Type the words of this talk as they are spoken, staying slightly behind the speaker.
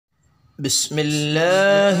بسم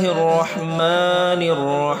الله الرحمن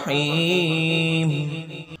الرحيم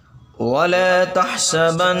ولا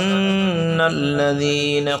تحسبن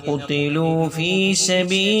الذين قتلوا في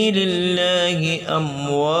سبيل الله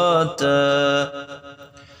أمواتا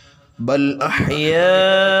بل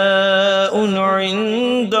أحياء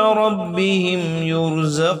عند ربهم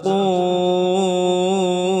يرزقون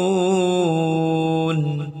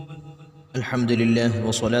الحمد لله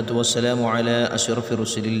والصلاة والسلام على أشرف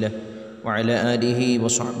رسول الله وعلى آله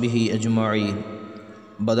وصحبه أجمعين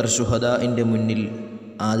ബദർ ശുഹദാഇൻ്റെ മുന്നിൽ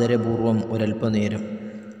ആദരപൂർവം ഒരൽപ്പനേരം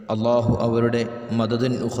അള്ളാഹു അവരുടെ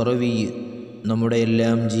മദദൻ ഉഖറവി നമ്മുടെ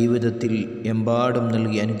എല്ലാം ജീവിതത്തിൽ എമ്പാടും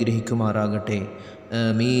നൽകി അനുഗ്രഹിക്കുമാറാകട്ടെ.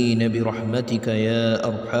 ആമീൻ ബിറഹ്മതിക യാ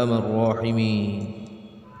അർഹമർ റഹീമീൻ.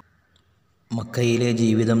 മക്കയിലെ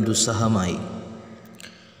ജീവിതം ദുസ്സഹമായി.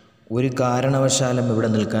 ഒരു കാരണവശാലും ഇവിടെ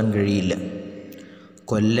നിൽക്കാൻ കഴിയില്ല.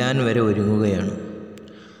 കൊല്ലാൻ വരെ ഒരുങ്ങുകയാണ്.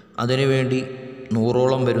 അതിനുവേണ്ടി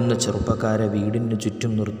 100ഓളം വരുന്ന ചെറുപ്പക്കാരെ വീടിന്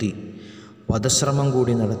ചുറ്റും നിർത്തി വധശ്രമം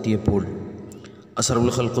കൂടി നടത്തിയപ്പോൾ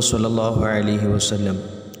അസ്റഫുൽ ഖൽഖ് സ്വല്ലല്ലാഹു അലൈഹി വസല്ലം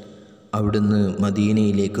അവിടുന്ന്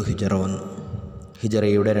മദീനയിലേക്ക് ഹിജറ വന്നു.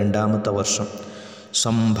 ഹിജറയുടെ 2ാമത്തെ വർഷം,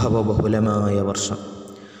 സംഭവബഹുലമായ വർഷം.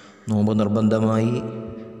 നോമ്പ് നിർബന്ധമായി.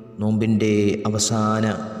 നോമ്പിൻ്റെ അവസാന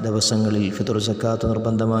ദിവസങ്ങളിൽ ഫിത്ർ സക്കാത്ത്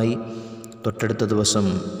നിർബന്ധമായി. തൊട്ടടുത്ത ദിവസം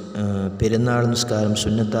പെരുന്നാൾ നിസ്കാരം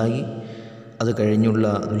സുന്നത്തായി. അത് കഴിഞ്ഞുള്ള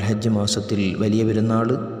ദുൽഹജ്ജ് മാസത്തിൽ വലിയ പെരുന്നാൾ,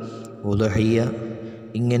 ഉദ്ഹിയ്യ,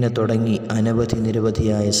 ഇങ്ങനെ തുടങ്ങി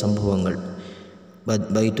നിരവധിയായ സംഭവങ്ങൾ.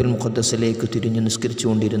 ബൈത്തുൽ മുഖദ്ദസിലേക്ക് തിരിഞ്ഞു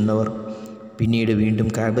നിസ്കരിച്ചുകൊണ്ടിരുന്നവർ പിന്നീട് വീണ്ടും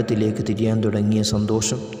കഅബത്തിലേക്ക് തിരിയാൻ തുടങ്ങിയ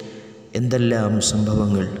സന്തോഷം. എന്തെല്ലാം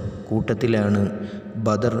സംഭവങ്ങൾ! കൂട്ടത്തിലാണ്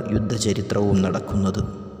ബദർ യുദ്ധചരിത്രവും നടക്കുന്നത്.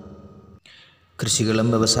 കൃഷികളും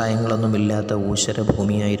വ്യവസായങ്ങളൊന്നുമില്ലാത്ത ഊശ്വര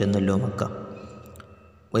ഭൂമിയായിരുന്നല്ലോ മക്ക.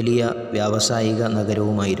 വലിയ വ്യാവസായിക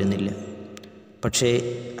നഗരവുമായിരുന്നില്ല. പക്ഷേ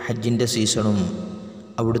ഹജ്ജിൻ്റെ സീസണും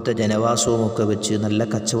അവിടുത്തെ ജനവാസവുമൊക്കെ വെച്ച് നല്ല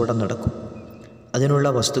കച്ചവടം നടക്കും. അതിനുള്ള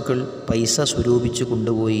വസ്തുക്കൾ പൈസ സ്വരൂപിച്ച്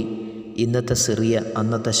കൊണ്ടുപോയി ഇന്നത്തെ സിറിയ,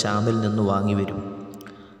 അന്നത്തെ ഷാമിൽ നിന്ന് വാങ്ങി വരും.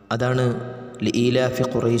 അതാണ് ഈലാഫി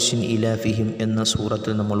ഖുറൈശിൻ ഈലാഫിഹിം എന്ന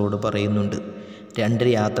സൂറത്തിൽ നമ്മളോട് പറയുന്നുണ്ട്. 2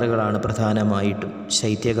 യാത്രകളാണ് പ്രധാനമായിട്ടും,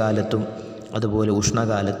 ശൈത്യകാലത്തും അതുപോലെ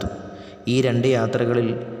ഉഷ്ണകാലത്തും. ഈ 2 യാത്രകളിൽ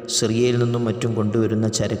സിറിയയിൽ നിന്നും മറ്റും കൊണ്ടുവരുന്ന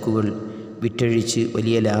ചരക്കുകൾ വിറ്റഴിച്ച്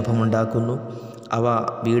വലിയ ലാഭമുണ്ടാക്കുന്നു. അവ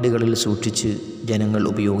വീടുകളിൽ സൂക്ഷിച്ച് ജനങ്ങൾ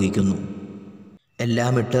ഉപയോഗിക്കുന്നു.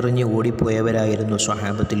 എല്ലാം ഇട്ടെറിഞ്ഞ് ഓടിപ്പോയവരായിരുന്നു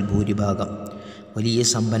സ്വഹാബത്തിൽ ഭൂരിഭാഗം. വലിയ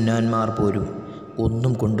സമ്പന്നന്മാർ പോലും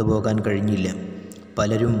ഒന്നും കൊണ്ടുപോകാൻ കഴിഞ്ഞില്ല.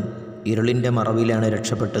 പലരും ഇരുളിൻ്റെ മറവിലാണ്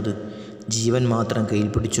രക്ഷപ്പെട്ടത്. ജീവൻ മാത്രം കയ്യിൽ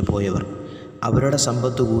പിടിച്ചു പോയവർ. അവരുടെ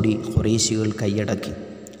സമ്പത്തുകൂടി ഖുറൈശികൾ കൈയടക്കി.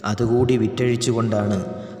 അതുകൂടി വിറ്റഴിച്ചുകൊണ്ടാണ്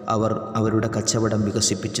അവർ അവരുടെ കച്ചവടം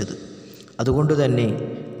വികസിപ്പിച്ചത്. അതുകൊണ്ട് തന്നെ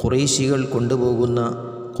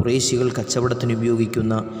ഖുറൈശികൾ കച്ചവടത്തിന്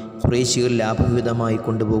ഉപയോഗിക്കുന്ന, ഖുറൈശികൾ ലാഭവിഹിതമായി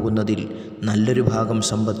കൊണ്ടുപോകുന്നതിൽ നല്ലൊരു ഭാഗം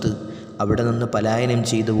സമ്പത്ത് അവിടെ നിന്ന് പലായനം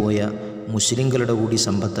ചെയ്തു പോയ മുസ്ലിങ്ങളുടെ കൂടി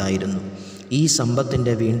സമ്പത്തായിരുന്നു. ഈ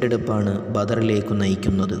സമ്പത്തിൻ്റെ വീണ്ടെടുപ്പാണ് ബദറിലേക്ക്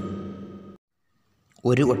നയിക്കുന്നത്.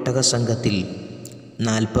 ഒരു ഒട്ടക സംഘത്തിൽ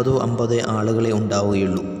 40-50 ആളുകളെ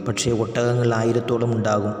ഉണ്ടാവുകയുള്ളൂ. പക്ഷേ ഒട്ടകങ്ങൾ 1000ഓളം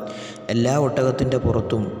ഉണ്ടാകും. എല്ലാ ഒട്ടകത്തിൻ്റെ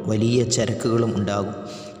പുറത്തും വലിയ ചരക്കുകളും ഉണ്ടാകും.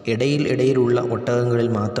 ഇടയിലുള്ള ഒട്ടകങ്ങളിൽ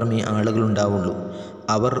മാത്രമേ ആളുകളുണ്ടാവുള്ളൂ.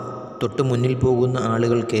 അവർ തൊട്ടു മുന്നിൽ പോകുന്ന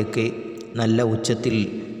ആളുകൾക്കൊക്കെ നല്ല ഉച്ചത്തിൽ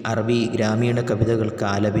അറബി ഗ്രാമീണ കവിതകൾക്ക്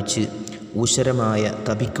ആലപിച്ച് ഊശ്വരമായ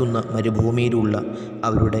തപിക്കുന്ന മരുഭൂമിയിലുള്ള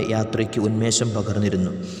അവരുടെ യാത്രയ്ക്ക് ഉന്മേഷം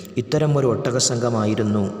പകർന്നിരുന്നു. ഇത്തരം ഒരു ഒട്ടക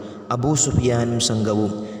സംഘമായിരുന്നു അബൂ സുഫിയാനും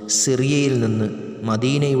സംഘവും സിറിയയിൽ നിന്ന്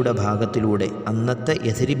മദീനയുടെ ഭാഗത്തിലൂടെ, അന്നത്തെ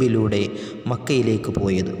യഥരിബിലൂടെ മക്കയിലേക്ക്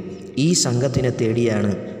പോയത്. ഈ സംഘത്തിനെ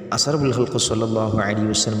തേടിയാണ് അസ്റഫുൽ ഖൽഖ് സ്വല്ലല്ലാഹു അലൈഹി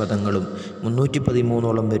വസല്ലം തങ്ങളും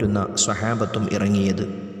 313ഓളം വരുന്ന സ്വഹാബത്തും ഇറങ്ങിയത്.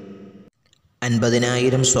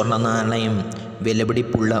 50,000 സ്വർണ്ണ നാണയം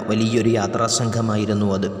വിലപിടിപ്പുള്ള വലിയൊരു യാത്രാസംഘമായിരുന്നു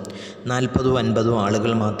അത്. 40-50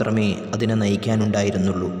 ആളുകൾ മാത്രമേ അതിനെ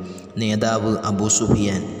നയിക്കാനുണ്ടായിരുന്നുള്ളൂ. നേതാവ് അബൂ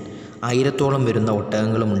സുഫിയാൻ. 1000ഓളം വരുന്ന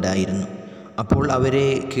ഒട്ടകങ്ങളും ഉണ്ടായിരുന്നു. അപ്പോൾ അവരെ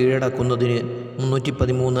കീഴടക്കുന്നതിന്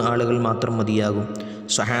 313 ആളുകൾ മാത്രം മതിയാകും.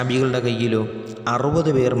 സ്വഹാബികളുടെ കയ്യിലോ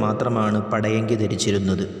 60 പേർ മാത്രമാണ് പടയങ്കി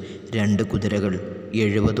ധരിച്ചിരുന്നത്. 2 കുതിരകൾ,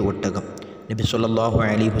 70 ഒട്ടകം. നബി സല്ലല്ലാഹു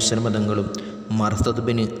അലൈഹി വസല്ലം തങ്ങളും മർശദ്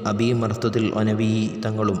ബിൻ അബി മർശദിൽ അനവി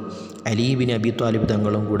തങ്ങളും അലി ബിൻ അബി ത്വാലിബ്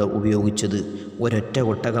തങ്ങളും കൂടെ ഉപയോഗിച്ചത് ഒരൊറ്റ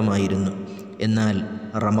ഒട്ടകമായിരുന്നു. എന്നാൽ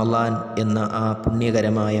റമളാൻ എന്ന ആ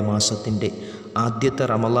പുണ്യകരമായ മാസത്തിൻ്റെ ആദ്യത്തെ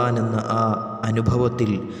റമളാൻ എന്ന ആ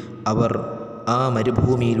അനുഭവത്തിൽ അവർ ആ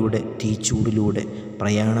മരുഭൂമിയിലൂടെ, തീച്ചൂടിലൂടെ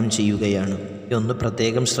പ്രയാണം ചെയ്യുകയാണ്. ഒന്ന്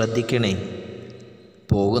പ്രത്യേകം ശ്രദ്ധിക്കണേ,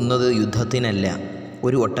 പോകുന്നത് യുദ്ധത്തിനല്ല,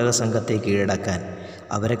 ഒരു ഒട്ടക സംഘത്തെ കീഴടക്കാൻ.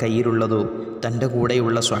 അവരെ കയ്യിലുള്ളതോ തൻ്റെ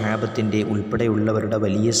കൂടെയുള്ള സ്വഹാബത്തിൻ്റെ ഉൾപ്പെടെയുള്ളവരുടെ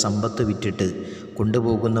വലിയ സമ്പത്ത് വിറ്റിട്ട്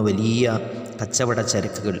കൊണ്ടുപോകുന്ന വലിയ കച്ചവട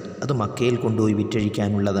ചരക്കുകൾ അത് മക്കയിൽ കൊണ്ടുപോയി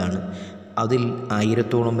വിറ്റഴിക്കാനുള്ളതാണ്. അതിൽ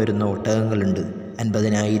 1000-ഓളം വരുന്ന ഒട്ടകങ്ങളുണ്ട്.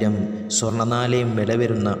 50,000 സ്വർണ്ണനാലയം വില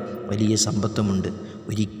വരുന്ന വലിയ സമ്പത്തുമുണ്ട്.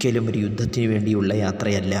 ഒരിക്കലും ഒരു യുദ്ധത്തിന് വേണ്ടിയുള്ള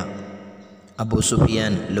യാത്രയല്ല. അബൂ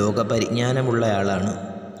സുഫിയാൻ ലോകപരിജ്ഞാനമുള്ളയാളാണ്,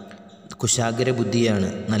 കുശാഗ്ര ബുദ്ധിയാണ്,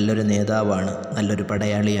 നല്ലൊരു നേതാവാണ്, നല്ലൊരു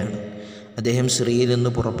പടയാളിയാണ്. അദ്ദേഹം സിറിയയിൽ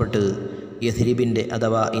നിന്ന് പുറപ്പെട്ട് യഥ്രിബിൻ്റെ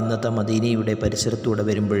അഥവാ ഇന്നത്തെ മദീനയുടെ പരിസരത്തൂടെ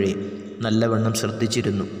വരുമ്പോഴേ നല്ലവണ്ണം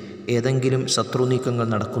ശ്രദ്ധിച്ചിരുന്നു ഏതെങ്കിലും ശത്രു നീക്കങ്ങൾ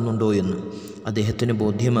നടക്കുന്നുണ്ടോ എന്ന്. അദ്ദേഹത്തിന്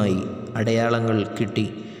ബോധ്യമായി, അടയാളങ്ങൾ കിട്ടി,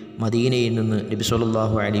 മദീനയിൽ നിന്ന് നബി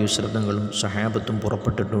സല്ലല്ലാഹു അലൈഹി വസല്ലം സഹാബത്തും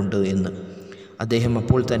പുറപ്പെട്ടിട്ടുണ്ട് എന്ന്. അദ്ദേഹം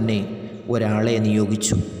അപ്പോൾ തന്നെ ഒരാളെ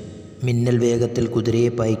നിയോഗിച്ചു. മിന്നൽ വേഗത്തിൽ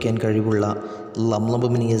കുതിരയെ പായിക്കാൻ കഴിവുള്ള ലംലം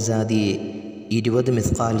ബിൻ യസാദിയെ 20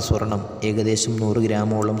 മിസ്കാൽ സ്വർണം, ഏകദേശം 100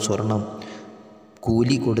 ഗ്രാമോളം സ്വർണം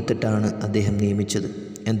കൂലി കൊടുത്തിട്ടാണ് അദ്ദേഹം നിയമിച്ചത്.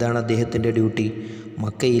 എന്താണ് അദ്ദേഹത്തിൻ്റെ ഡ്യൂട്ടി?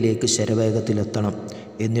 മക്കയിലേക്ക് ശരവേഗത്തിലെത്തണം.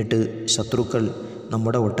 എന്നിട്ട് ശത്രുക്കൾ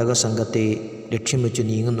നമ്മുടെ ഒട്ടക സംഘത്തെ ലക്ഷ്യം വെച്ച്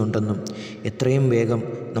നീങ്ങുന്നുണ്ടെന്നും എത്രയും വേഗം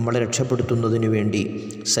നമ്മളെ രക്ഷപ്പെടുത്തുന്നതിനു വേണ്ടി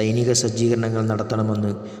സൈനിക സജ്ജീകരണങ്ങൾ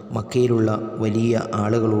നടത്തണമെന്ന് മക്കയിലുള്ള വലിയ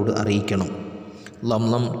ആളുകളോട് അറിയിക്കണം.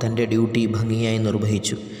 ലംലം തൻ്റെ ഡ്യൂട്ടി ഭംഗിയായി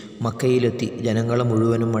നിർവഹിച്ചു. മക്കയിലെത്തി ജനങ്ങളെ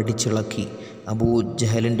മുഴുവനും അടിച്ചിളക്കി. അബൂ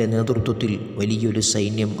ജഹലിൻ്റെ നേതൃത്വത്തിൽ വലിയൊരു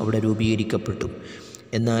സൈന്യം അവിടെ രൂപീകരിക്കപ്പെട്ടു.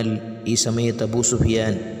 എന്നാൽ ഈ സമയത്ത് അബൂ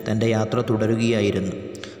സുഫിയാൻ തൻ്റെ യാത്ര തുടരുകയായിരുന്നു.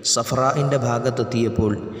 സഫറാഇൻ്റെ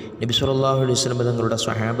ഭാഗത്തെത്തിയപ്പോൾ നബി സല്ലല്ലാഹു അലൈഹി വസല്ലം തങ്ങളുടെ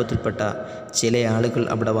സ്വഹാബത്തിൽപ്പെട്ട ചില ആളുകൾ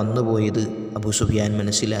അവിടെ വന്നുപോയത് അബൂ സുഫിയാൻ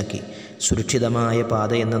മനസ്സിലാക്കി. സുരക്ഷിതമായ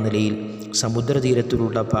പാത എന്ന നിലയിൽ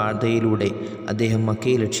സമുദ്രതീരത്തിലുള്ള പാതയിലൂടെ അദ്ദേഹം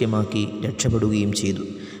മക്കയെ ലക്ഷ്യമാക്കി രക്ഷപ്പെടുകയും ചെയ്തു.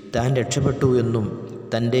 താൻ രക്ഷപ്പെട്ടു എന്നും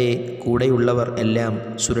തൻ്റെ കൂടെയുള്ളവർ എല്ലാം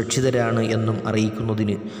സുരക്ഷിതരാണ് എന്നും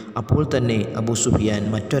അറിയിക്കുന്നതിന് അപ്പോൾ തന്നെ അബൂ സുഫിയാൻ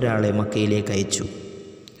മറ്റൊരാളെ മക്കയിലേക്ക് അയച്ചു.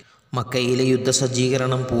 മക്കയിലെ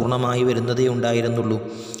യുദ്ധസജ്ജീകരണം പൂർണ്ണമായി വരുന്നതേ ഉണ്ടായിരുന്നുള്ളൂ.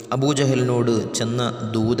 അബൂജഹലിനോട് ചെന്ന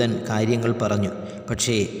ദൂതൻ കാര്യങ്ങൾ പറഞ്ഞു.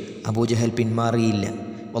 പക്ഷേ അബൂജഹൽ പിന്മാറിയില്ല.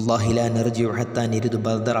 വല്ലാഹി ലാ നർജിഉ ഹത്താ നരിദു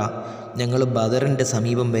ബദറ, ഞങ്ങൾ ബദറിൻ്റെ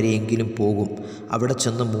സമീപം വരെയെങ്കിലും പോകും, അവിടെ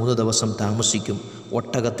ചെന്ന് 3 ദിവസം താമസിക്കും,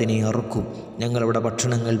 ഒട്ടകത്തിനെ അറുക്കും, ഞങ്ങളവിടെ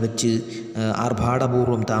ഭക്ഷണങ്ങൾ വെച്ച്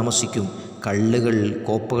ആർഭാടപൂർവ്വം താമസിക്കും, കള്ളുകൾ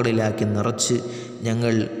കോപ്പകളിലാക്കി നിറച്ച്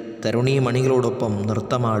ഞങ്ങൾ തരുണീമണികളോടൊപ്പം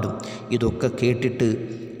നൃത്തമാടും. ഇതൊക്കെ കേട്ടിട്ട്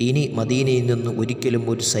ഇനി മദീനയിൽ നിന്ന് ഒരിക്കലും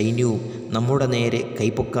ഒരു സൈന്യവും നമ്മുടെ നേരെ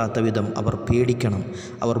കൈപ്പൊക്കാത്ത വിധം അവർ പേടിക്കണം,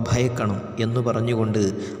 അവർ ഭയക്കണം എന്ന് പറഞ്ഞുകൊണ്ട്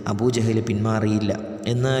അബൂജഹൽ പിന്മാറിയില്ല.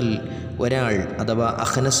 എന്നാൽ ഒരാൾ അഥവാ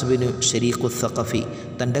അഖ്നസ് ബിൻ ശരീഖു സഖഫി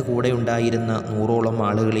തൻ്റെ കൂടെ ഉണ്ടായിരുന്ന 100ഓളം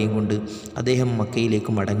ആളുകളെയും കൊണ്ട് അദ്ദേഹം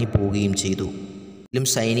മക്കയിലേക്ക് മടങ്ങിപ്പോവുകയും ചെയ്തു. ഇതിലും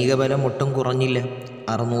സൈനിക ബലം ഒട്ടും കുറഞ്ഞില്ല.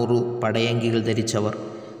 600 പടയങ്കികൾ ധരിച്ചവർ,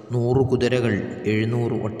 100 കുതിരകൾ,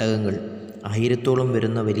 700 ഒട്ടകങ്ങൾ, 1000-ഓളം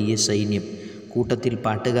വരുന്ന വലിയ സൈന്യം, കൂട്ടത്തിൽ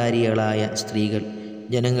പാട്ടുകാരികളായ സ്ത്രീകൾ,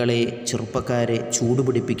 ജനങ്ങളെ ചെറുപ്പക്കാരെ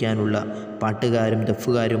ചൂടുപിടിപ്പിക്കാനുള്ള പാട്ടുകാരും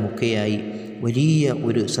ദഫുകാരുമൊക്കെയായി വലിയ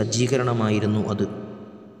ഒരു സജ്ജീകരണമായിരുന്നു അത്.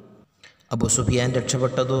 അബൂ സുഫിയാൻ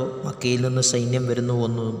രക്ഷപ്പെട്ടതോ മക്കയിൽ നിന്ന് സൈന്യം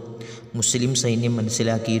വരുന്നുവെന്നും മുസ്ലിം സൈന്യം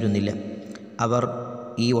മനസ്സിലാക്കിയിരുന്നില്ല. അവർ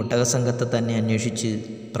ഈ ഒട്ടകസംഘത്തെ തന്നെ അന്വേഷിച്ച്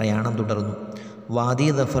പ്രയാണം തുടർന്നു. വാദി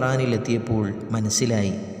ദഫ്രാനിലെത്തിയപ്പോൾ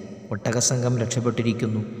മനസ്സിലായി ഒട്ടകസംഘം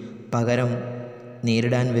രക്ഷപ്പെട്ടിരിക്കുന്നു. പകരം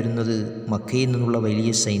നേരിടാൻ വരുന്നത് മക്കയിൽ നിന്നുള്ള വലിയ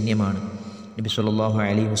സൈന്യമാണ്. നബി സല്ലല്ലാഹു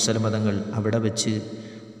അലൈഹി വസല്ലം തങ്ങൾ അവിടെ വെച്ച്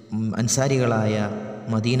അൻസാരികളായ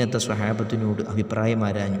മദീനത്തെ സ്വഹാബത്തിനോട് അഭിപ്രായം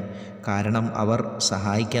ആരാഞ്ഞു. കാരണം അവർ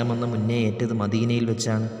സഹായിക്കാമെന്ന് മുന്നേ ഏറ്റത് മദീനയിൽ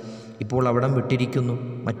വെച്ചാണ്. ഇപ്പോൾ അവിടം വിട്ടിരിക്കുന്നു,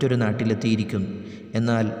 മറ്റൊരു നാട്ടിലെത്തിയിരിക്കുന്നു.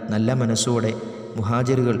 എന്നാൽ നല്ല മനസ്സോടെ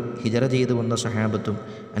മുഹാജിറുകൾ ഹിജറ ചെയ്തു വന്ന സ്വഹാബത്തും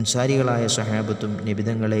അൻസാരികളായ സ്വഹാബത്തും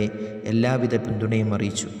നബിതങ്ങളെ എല്ലാവിധ പിന്തുണയും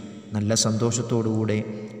അറിയിച്ചു. നല്ല സന്തോഷത്തോടുകൂടെ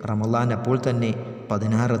റമളാൻ അപ്പോൾ തന്നെ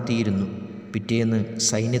 16 എത്തിയിരുന്നു. പിറ്റേന്ന്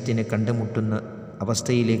സൈന്യത്തിനെ കണ്ടുമുട്ടുന്ന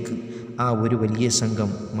അവസ്ഥയിലേക്ക് ആ ഒരു വലിയ സംഘം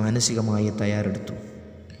മാനസികമായി തയ്യാറെടുത്തു.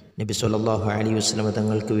 നബി സല്ലല്ലാഹു അലൈഹി വസല്ലം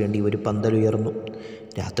തങ്ങൾക്ക് വേണ്ടി ഒരു പന്തലുയർന്നു.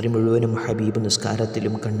 രാത്രി മുഴുവനും ഹബീബ്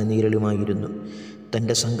നിസ്കാരത്തിലും കണ്ണുനീരലുമായിരുന്നു.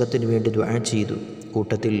 തൻ്റെ സംഘത്തിന് വേണ്ടി ദുആ ചെയ്തു.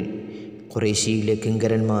 കൂട്ടത്തിൽ ഖുറൈശിയിലെ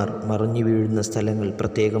കിങ്കരന്മാർ മറിഞ്ഞു വീഴുന്ന സ്ഥലങ്ങൾ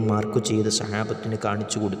പ്രത്യേകം മാർക്ക് ചെയ്ത് സഹാബത്തിന്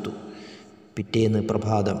കാണിച്ചു കൊടുത്തു. പിറ്റേന്ന്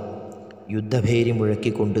പ്രഭാതം യുദ്ധഭേരി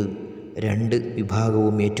മുഴക്കിക്കൊണ്ട് 2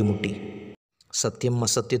 വിഭാഗവും ഏറ്റുമുട്ടി. സത്യം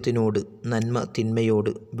അസത്യത്തിനോട്, നന്മ തിന്മയോട്,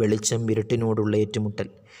 വെളിച്ചം ഇരുട്ടിനോടുള്ള ഏറ്റുമുട്ടൽ.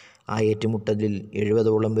 ആ ഏറ്റുമുട്ടലിൽ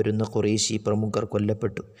 70ഓളം വരുന്ന ഖുറൈശി പ്രമുഖർ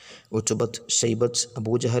കൊല്ലപ്പെട്ടു. ഉത്ബത്ത്, ഷൈബത്ത്,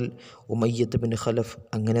 അബൂജഹൽ, ഉമയ്യത്ത് ബിൻ ഖലഫ്,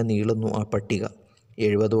 അങ്ങനെ നീളുന്നു ആ പട്ടിക.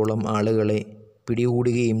 70ഓളം ആളുകളെ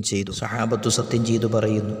പിടികൂടുകയും ചെയ്തു. സഹാബത്തു സത്യം ചെയ്തു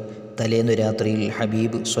പറയുന്നു, തലേന്ന് രാത്രിയിൽ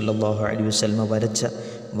ഹബീബ് സല്ലല്ലാഹു അലൈഹി വസല്ലം വരച്ച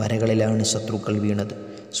വരകളിലാണ് ശത്രുക്കൾ വീണത്.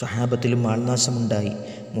 സ്വഹാബത്തിലും ആൾനാശമുണ്ടായി.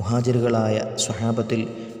 മുഹാജിറുകളായ സ്വഹാബത്തിൽ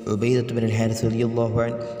ഉബൈദത്ത് ബിൻ ഹാരിസ് റളിയല്ലാഹു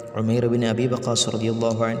അൻഹു, ഉമൈർ ബിൻ അബി വഖാസ്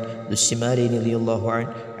റളിയല്ലാഹു അൻഹു, ദുശ്ശിമാലൈനി റളിയല്ലാഹു അൻഹു,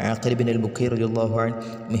 ആഖിൽ ബിൻ അൽ-ബുക്കൈർ റളിയല്ലാഹു അൻഹു,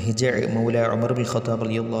 മിഹ്ജഅ മൗല ഉമർ ബിൻ ഖത്താബ്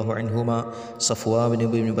റളിയല്ലാഹു അൻഹുമാ, സഫ്വാൻ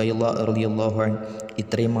ബിൻ ബൈളാ റളിയല്ലാഹു അൻഹു.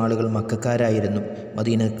 ഇത്രയും ആളുകൾ മക്കക്കാരായിരുന്നു.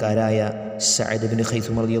 മദീനക്കാരായ സഅദ് ബിൻ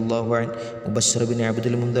ഖൈസും റളിയല്ലാഹു അൻഹു, മുബശ്ശിർ ബിൻ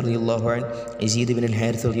അബ്ദുൽ മുൻദിർ റളിയല്ലാഹു അൻഹു, യസീദ് ബിൻ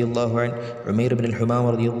അൽ-ഹാരിസ് റളിയല്ലാഹു അൻഹു, ഉമൈർ ബിൻ അൽ-ഹുമാം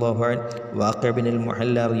റളിയല്ലാഹു അൻഹു, വാഖിഅ ബിൻ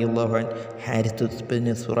അൽ-മുഹല്ല റളിയല്ലാഹു അൻഹു, ഹാരിസ് ബിൻ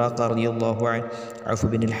സുറാഖ റളിയല്ലാഹു അൻഹു, ഔഫ്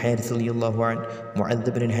ബിൻ അൽ-ഹാരിസ് റളിയല്ലാഹു അൻഹു,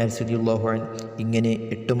 മുഅദ്ദ് ബിൻ അൽ-ഹാരിസ് റളിയല്ലാഹു അൻഹു. ഇങ്ങനെ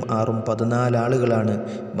 8ഉം 6ഉം 14 ആളുകളാണ്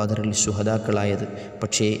ബദറിൽ ശുഹദാക്കളായത്.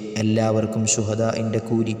 പക്ഷേ എല്ലാവർക്കും ശുഹദാഇൻ്റെ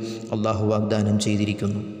കൂലി അള്ളാഹു വാഗ്ദാനം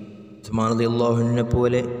ചെയ്തിരിക്കുന്നു. ഉസ്മാൻ റളിയല്ലാഹു അൻഹുവിനെ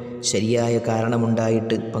പോലെ ശരിയായ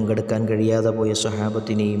കാരണമുണ്ടായിട്ട് പങ്കെടുക്കാൻ കഴിയാതെ പോയ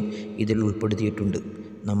സ്വഹാബത്തിനെയും ഇതിൽ ഉൾപ്പെടുത്തിയിട്ടുണ്ട്.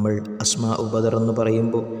 നമ്മൾ അസ്മാ ബദർ എന്ന്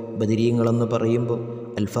പറയുമ്പോൾ, ബദരീങ്ങളെന്ന് പറയുമ്പോൾ,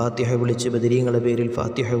 അൽ-ഫാത്തിഹ വിളിച്ച് ബദരീങ്ങളുടെ പേരിൽ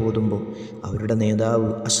ഫാത്തിഹ ഓതുമ്പോൾ അവരുടെ നേതാവ്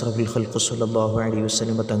അഷ്റഫുൽ ഖൽഖ് സ്വല്ലല്ലാഹു അലൈഹി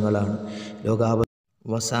വസല്ലം തങ്ങളാണ്.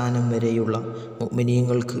 ലോകാവസാനം വരെയുള്ള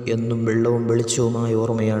മുഅ്മിനീങ്ങൾക്ക് എന്നും വെള്ളവും വെളിച്ചവുമായ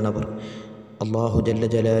ഓർമ്മയാണവർ. അല്ലാഹു ജല്ല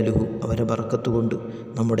ജലാലുഹു അവരെ ബർക്കത്ത് കൊണ്ട്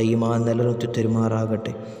നമ്മുടെ ഈമാൻ നിലനിർത്തി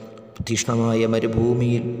തരുമാറാകട്ടെ. തീക്ഷ്ണമായ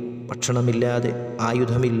മരുഭൂമിയിൽ ഭക്ഷണമില്ലാതെ,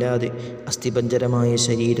 ആയുധമില്ലാതെ, അസ്ഥിപഞ്ജരമായ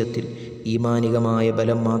ശരീരത്തിൽ ഈമാനികമായ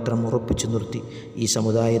ബലം മാത്രം ഉറപ്പിച്ചു നിർത്തി ഈ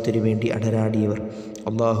സമുദായത്തിനു വേണ്ടി അടരാടിയവർ,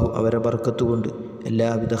 അള്ളാഹു അവരെ ബർക്കത്തുകൊണ്ട്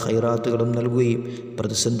എല്ലാവിധ ഖൈറാത്തുകളും നൽകുകയും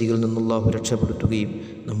പ്രതിസന്ധികളിൽ നിന്ന് അള്ളാഹു രക്ഷപ്പെടുത്തുകയും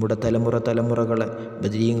നമ്മുടെ തലമുറകളെ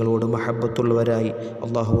ബദരീങ്ങളോട് മഹബ്ബത്തുള്ളവരായി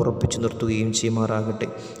അള്ളാഹു ഉറപ്പിച്ചു നിർത്തുകയും ചെയ്യുമാറാകട്ടെ.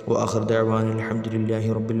 വആഖിറു ദഅ്വാനാ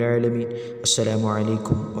അൽഹംദുലില്ലാഹി റബ്ബിൽ ആലമീൻ. അസ്സലാമു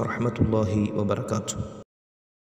അലൈക്കും വറഹ്മത്തുള്ളാഹി വബറകാതുഹു.